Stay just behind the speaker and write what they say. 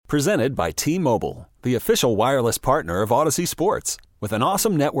Presented by T-Mobile, the official wireless partner of Odyssey Sports. With an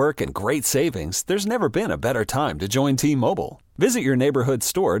awesome network and great savings, there's never been a better time to join T-Mobile. Visit your neighborhood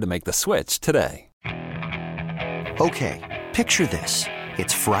store to make the switch today. Okay, picture this.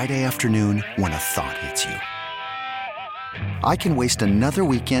 It's Friday afternoon when a thought hits you. I can waste another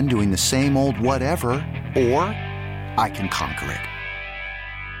weekend doing the same old whatever, or I can conquer it.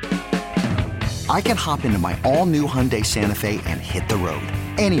 I can hop into my all-new Hyundai Santa Fe and hit the road.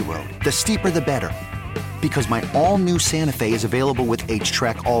 Any road. The steeper, the better. Because my all-new Santa Fe is available with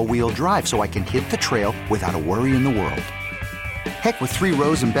H-Track all-wheel drive, so I can hit the trail without a worry in the world. Heck, with 3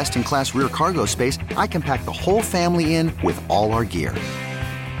 rows and best-in-class rear cargo space, I can pack the whole family in with all our gear.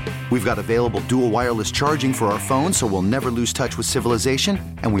 We've got available dual wireless charging for our phones, so we'll never lose touch with civilization,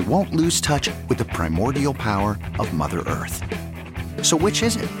 and we won't lose touch with the primordial power of Mother Earth. So which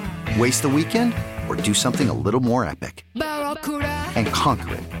is it? Waste the weekend or do something a little more epic? And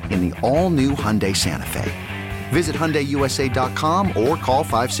conquer it in the all-new Hyundai Santa Fe. Visit HyundaiUSA.com or call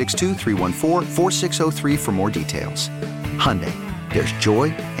 562-314-4603 for more details. Hyundai, there's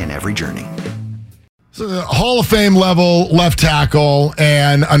joy in every journey. So the Hall of Fame level left tackle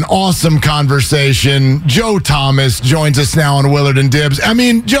and an awesome conversation. Joe Thomas joins us now on Willard and Dibs. I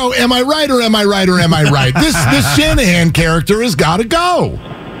mean, Joe, am I right or am I right or am I right? This Shanahan character has got to go.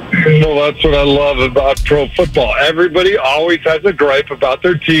 Well, that's what I love about pro football. Everybody always has a gripe about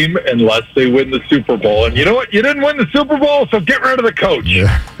their team unless they win the Super Bowl. And you know what? You didn't win the Super Bowl, so get rid of the coach.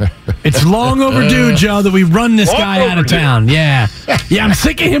 Yeah. It's long overdue, Joe, that we run this guy out of town. Yeah. Yeah, I'm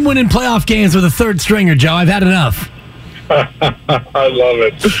sick of him winning playoff games with a third stringer, Joe. I've had enough. I love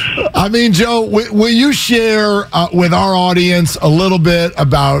it. I mean, Joe, will you share with our audience a little bit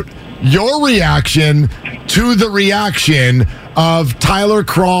about your reaction to the reaction of Tyler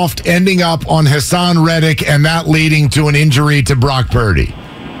Kroft ending up on Hassan Reddick and that leading to an injury to Brock Purdy?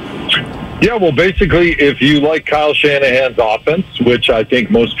 Yeah, well, basically, if you like Kyle Shanahan's offense, which I think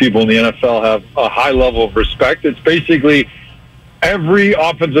most people in the NFL have a high level of respect, it's basically every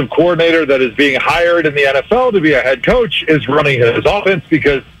offensive coordinator that is being hired in the NFL to be a head coach is running his offense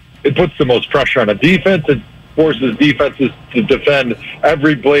because it puts the most pressure on a defense. It forces defenses to defend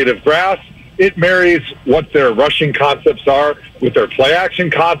every blade of grass. It marries what their rushing concepts are with their play-action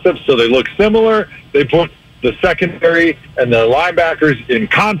concepts, so they look similar. They put the secondary and the linebackers in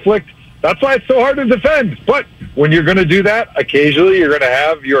conflict. That's why it's so hard to defend. But when you're going to do that, occasionally you're going to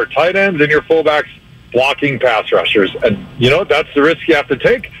have your tight ends and your fullbacks blocking pass rushers. And, you know, that's the risk you have to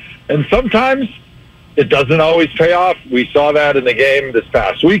take. And sometimes it doesn't always pay off. We saw that in the game this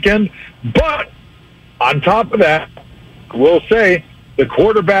past weekend. But on top of that, we'll say the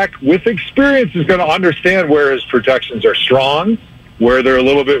quarterback with experience is going to understand where his protections are strong, where they're a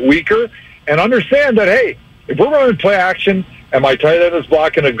little bit weaker, and understand that, hey, if we're running play action and my tight end is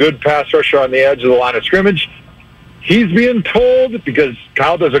blocking a good pass rusher on the edge of the line of scrimmage, he's being told, because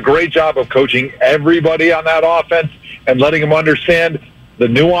Kyle does a great job of coaching everybody on that offense and letting them understand the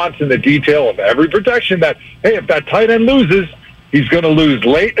nuance and the detail of every protection that, hey, if that tight end loses, he's going to lose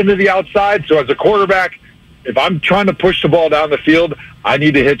late into the outside. So as a quarterback, if I'm trying to push the ball down the field, I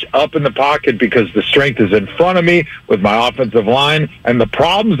need to hitch up in the pocket because the strength is in front of me with my offensive line, and the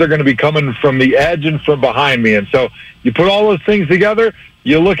problems are going to be coming from the edge and from behind me. And so you put all those things together,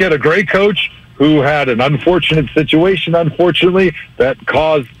 you look at a great coach who had an unfortunate situation, unfortunately, that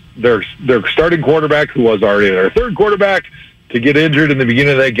caused their starting quarterback, who was already their third quarterback, to get injured in the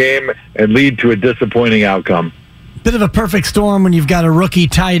beginning of that game and lead to a disappointing outcome. Bit of a perfect storm when you've got a rookie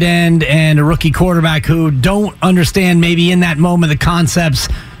tight end and a rookie quarterback who don't understand maybe in that moment the concepts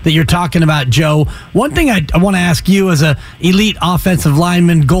that you're talking about, Joe. One thing I want to ask you as a elite offensive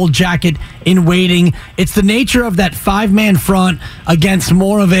lineman, gold jacket in waiting, it's the nature of that 5-man front against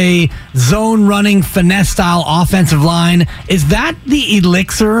more of a zone-running, finesse-style offensive line. Is that the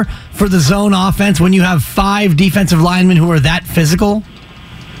elixir for the zone offense when you have 5 defensive linemen who are that physical?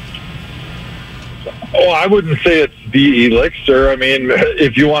 Oh, I wouldn't say it's the elixir. I mean,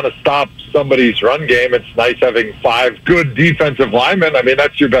 if you want to stop somebody's run game, it's nice having 5 good defensive linemen. I mean,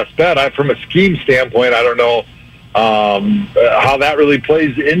 that's your best bet. From a scheme standpoint, I don't know how that really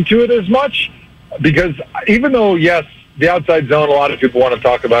plays into it as much, because even though, yes, the outside zone, a lot of people want to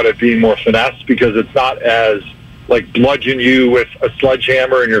talk about it being more finesse because it's not as like bludgeon you with a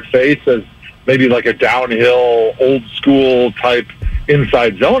sledgehammer in your face as maybe like a downhill, old school type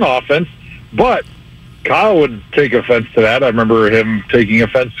inside zone offense. But Kyle would take offense to that. I remember him taking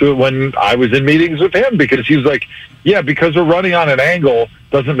offense to it when I was in meetings with him because he was like, yeah, because we're running on an angle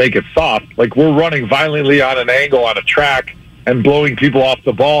doesn't make it soft. Like, we're running violently on an angle on a track and blowing people off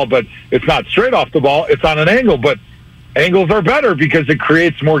the ball, but it's not straight off the ball. It's on an angle. But angles are better because it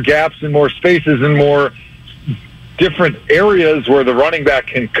creates more gaps and more spaces and more different areas where the running back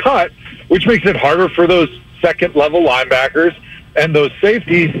can cut, which makes it harder for those second-level linebackers and those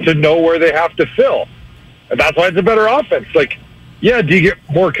safeties to know where they have to fill. And that's why it's a better offense. Like, yeah, do you get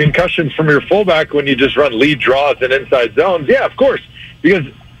more concussions from your fullback when you just run lead draws and inside zones? Yeah, of course, because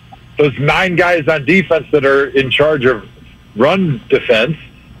those 9 guys on defense that are in charge of run defense,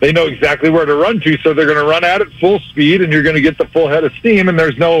 they know exactly where to run to, so they're going to run at it full speed, and you're going to get the full head of steam, and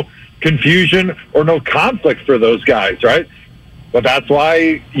there's no confusion or no conflict for those guys, right? But that's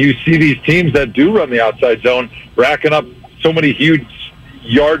why you see these teams that do run the outside zone racking up so many huge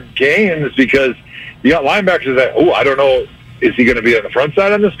yard gains, because you got linebackers that, I don't know, is he going to be on the front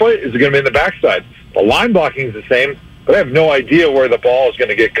side on this play? Is he going to be in the back side? The line blocking is the same, but I have no idea where the ball is going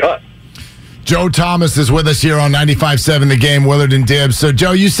to get cut. Joe Thomas is with us here on 95.7 The Game, Willard and Dibbs. So,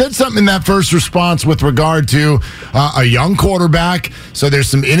 Joe, you said something in that first response with regard to a young quarterback. So there's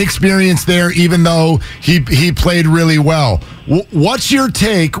some inexperience there, even though he played really well. What's your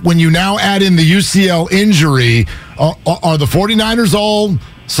take when you now add in the UCL injury? Are the 49ers all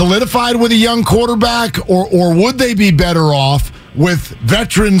solidified with a young quarterback, or would they be better off with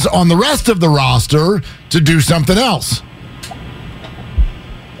veterans on the rest of the roster to do something else?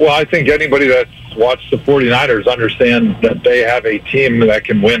 Well, I think anybody that's watched the 49ers understands that they have a team that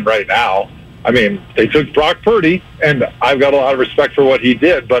can win right now. I mean, they took Brock Purdy, and I've got a lot of respect for what he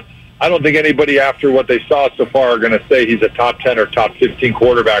did, but I don't think anybody after what they saw so far are going to say he's a top 10 or top 15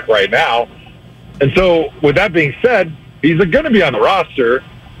 quarterback right now. And so, with that being said, he's going to be on the roster.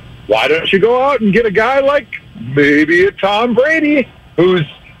 Why don't you go out and get a guy like maybe a Tom Brady, who's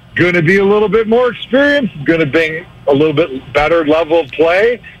going to be a little bit more experienced, going to bring a little bit better level of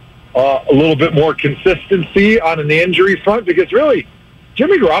play, a little bit more consistency on the injury front, because really,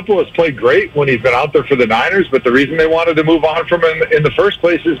 Jimmy Garoppolo has played great when he's been out there for the Niners, but the reason they wanted to move on from him in the first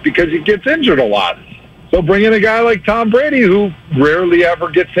place is because he gets injured a lot. So bring in a guy like Tom Brady, who rarely ever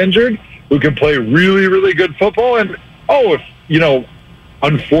gets injured, who can play really, really good football, and,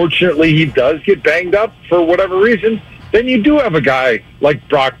 unfortunately he does get banged up for whatever reason, then you do have a guy like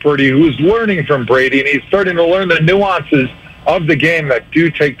Brock Purdy who's learning from Brady, and he's starting to learn the nuances of the game that do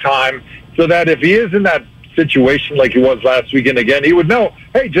take time, so that if he is in that situation like he was last weekend again, he would know,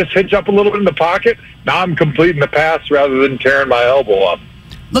 hey, just hitch up a little bit in the pocket. Now I'm completing the pass rather than tearing my elbow up.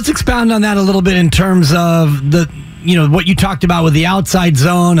 Let's expound on that a little bit in terms of what you talked about with the outside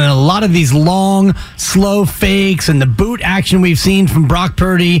zone and a lot of these long, slow fakes and the boot action we've seen from Brock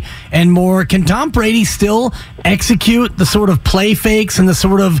Purdy and more. Can Tom Brady still execute the sort of play fakes and the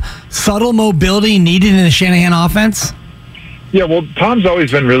sort of subtle mobility needed in a Shanahan offense? Yeah, well, Tom's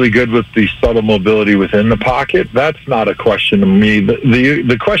always been really good with the subtle mobility within the pocket. That's not a question to me.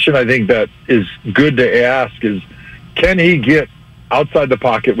 The question I think that is good to ask is, can he get outside the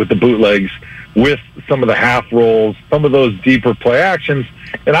pocket with the bootlegs, with some of the half rolls, some of those deeper play actions?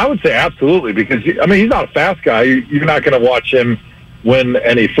 And I would say absolutely, because, he's not a fast guy. You're not going to watch him win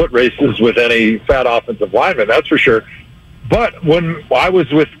any foot races with any fat offensive lineman, that's for sure. But when I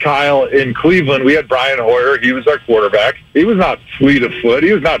was with Kyle in Cleveland, we had Brian Hoyer. He was our quarterback. He was not fleet of foot.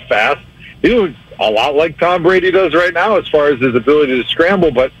 He was not fast. He was a lot like Tom Brady does right now as far as his ability to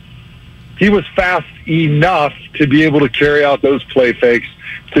scramble, but he was fast enough to be able to carry out those play fakes,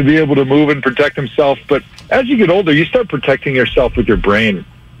 to be able to move and protect himself. But as you get older, you start protecting yourself with your brain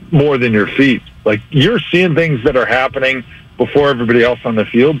more than your feet. Like, you're seeing things that are happening before everybody else on the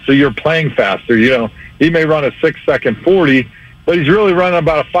field, so you're playing faster. He may run a 6-second 40, but he's really running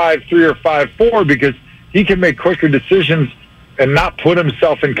about a 5.3 or 5.4 because he can make quicker decisions and not put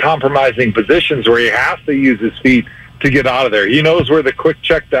himself in compromising positions where he has to use his feet to get out of there. He knows where the quick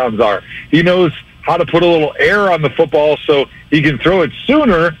checkdowns are. He knows how to put a little air on the football so he can throw it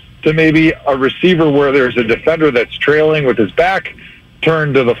sooner to maybe a receiver where there's a defender that's trailing with his back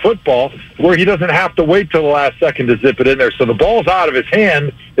turned to the football, where he doesn't have to wait till the last second to zip it in there. So the ball's out of his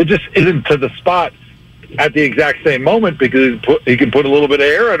hand. It just isn't to the spot at the exact same moment, because he can put a little bit of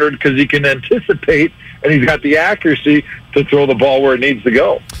air under it because he can anticipate, and he's got the accuracy to throw the ball where it needs to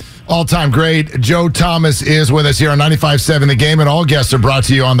go. All-time great Joe Thomas is with us here on 95.7 The Game, and all guests are brought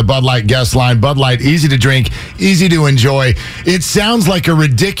to you on the Bud Light guest line. Bud Light, easy to drink, easy to enjoy. It sounds like a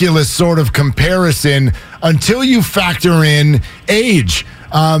ridiculous sort of comparison until you factor in age.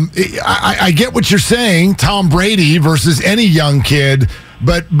 I get what you're saying, Tom Brady versus any young kid,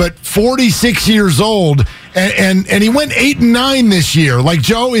 but 46 years old, and he went 8-9 this year. Like,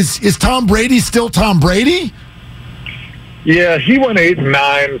 Joe, is Tom Brady still Tom Brady? Yeah, he went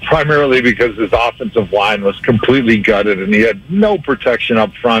 8-9 primarily because his offensive line was completely gutted, and he had no protection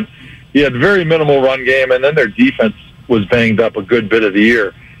up front. He had very minimal run game, and then their defense was banged up a good bit of the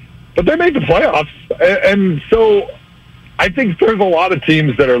year. But they made the playoffs. And so I think there's a lot of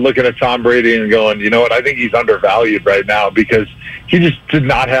teams that are looking at Tom Brady and going, you know what, I think he's undervalued right now because he just did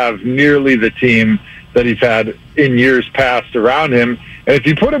not have nearly the team that he's had in years past around him. And if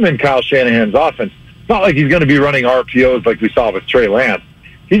you put him in Kyle Shanahan's offense, it's not like he's going to be running RPOs like we saw with Trey Lance.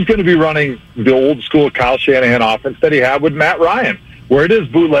 He's going to be running the old school Kyle Shanahan offense that he had with Matt Ryan, where it is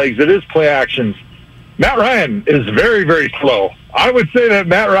bootlegs, it is play actions. Matt Ryan is very, very slow. I would say that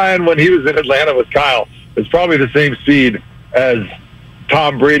Matt Ryan, when he was in Atlanta with Kyle, is probably the same speed as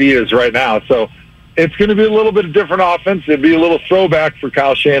Tom Brady is right now. So it's going to be a little bit of different offense. It'd be a little throwback for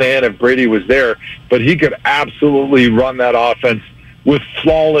Kyle Shanahan if Brady was there, but he could absolutely run that offense with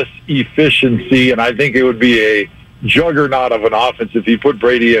flawless efficiency, and I think it would be a juggernaut of an offense if you put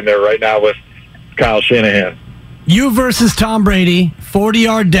Brady in there right now with Kyle Shanahan. You versus Tom Brady,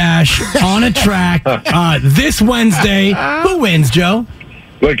 40-yard dash on a track this Wednesday. Who wins, Joe?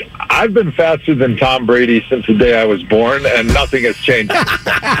 Look, I've been faster than Tom Brady since the day I was born, and nothing has changed. Yeah,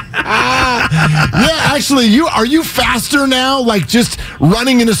 actually, are you faster now? Like just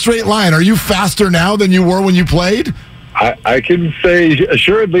running in a straight line? Are you faster now than you were when you played? I can say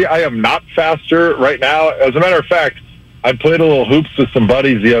assuredly I am not faster right now. As a matter of fact, I played a little hoops with some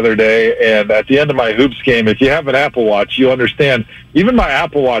buddies the other day, and at the end of my hoops game, if you have an Apple Watch, you'll understand, even my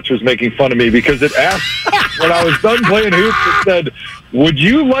Apple Watch was making fun of me because it asked, when I was done playing hoops, it said, would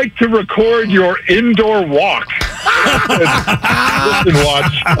you like to record your indoor walk? Listen,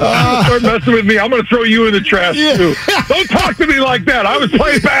 watch. You start messing with me, I'm going to throw you in the trash, too. Don't talk to me like that. I was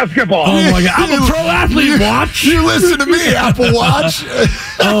playing basketball. Oh, my God. I'm a pro athlete, Watch. You listen to me, Apple Watch.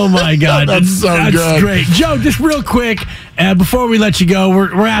 Oh, my God. That's good. Great. Joe, just real quick, before we let you go,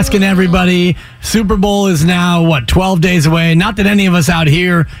 we're asking everybody, Super Bowl is now, 12 days away. Not that any of us out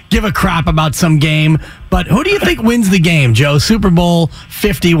here give a crap about some game, but who do you think wins the game, Joe? Super Bowl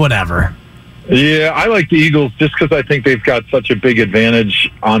 50, whatever. Yeah, I like the Eagles just because I think they've got such a big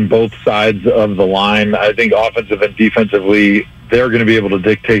advantage on both sides of the line. I think offensive and defensively, they're going to be able to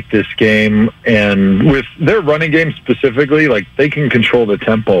dictate this game. And with their running game specifically, like they can control the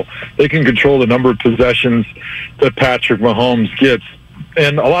tempo. They can control the number of possessions that Patrick Mahomes gets.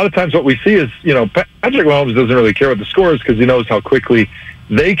 And a lot of times what we see is, Patrick Mahomes doesn't really care what the score is because he knows how quickly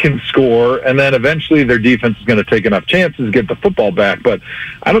they can score, and then eventually their defense is going to take enough chances to get the football back. But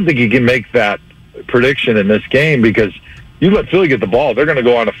I don't think he can make that prediction in this game because you let Philly get the ball, they're going to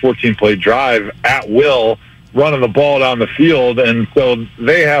go on a 14-play drive at will, running the ball down the field, and so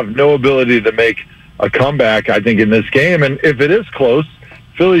they have no ability to make a comeback, I think, in this game. And if it is close,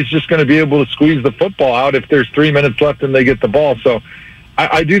 Philly's just going to be able to squeeze the football out if there's 3 minutes left and they get the ball. So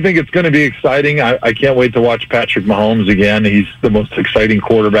I do think it's going to be exciting. I can't wait to watch Patrick Mahomes again. He's the most exciting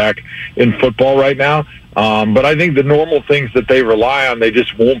quarterback in football right now. But I think the normal things that they rely on, they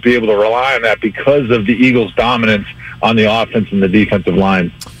just won't be able to rely on that because of the Eagles' dominance on the offense and the defensive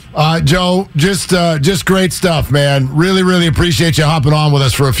line. Joe, just great stuff, man. Really, really appreciate you hopping on with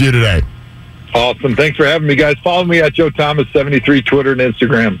us for a few today. Awesome. Thanks for having me, guys. Follow me at Joe Thomas73, Twitter and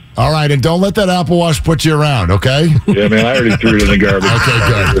Instagram. All right, and don't let that Apple Watch put you around, okay? Yeah, man, I already threw it in the garbage. Okay,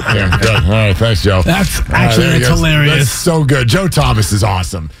 good. Yeah, good. All right, thanks, Joe. That's hilarious. That's so good. Joe Thomas is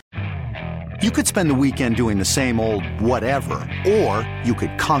awesome. You could spend the weekend doing the same old whatever, or you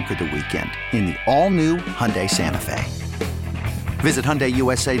could conquer the weekend in the all-new Hyundai Santa Fe. Visit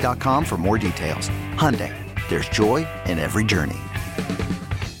HyundaiUSA.com for more details. Hyundai, there's joy in every journey.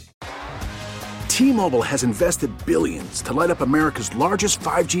 T-Mobile has invested billions to light up America's largest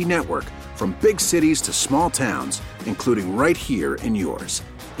 5G network, from big cities to small towns, including right here in yours.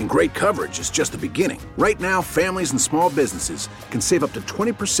 And great coverage is just the beginning. Right now, families and small businesses can save up to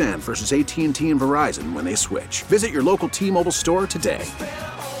 20% versus AT&T and Verizon when they switch. Visit your local T-Mobile store today.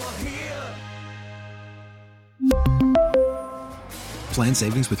 Plan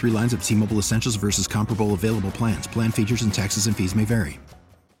savings with 3 lines of T-Mobile Essentials versus comparable available plans. Plan features and taxes and fees may vary.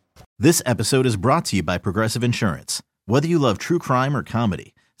 This episode is brought to you by Progressive Insurance. Whether you love true crime or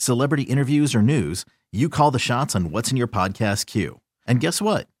comedy, celebrity interviews or news, you call the shots on what's in your podcast queue. And guess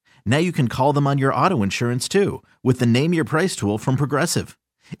what? Now you can call them on your auto insurance too with the Name Your Price tool from Progressive.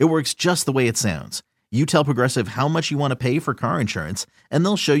 It works just the way it sounds. You tell Progressive how much you want to pay for car insurance, and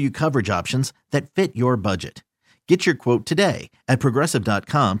they'll show you coverage options that fit your budget. Get your quote today at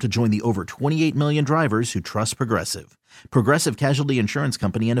Progressive.com to join the over 28 million drivers who trust Progressive. Progressive Casualty Insurance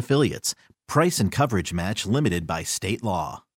Company and Affiliates. Price and coverage match limited by state law.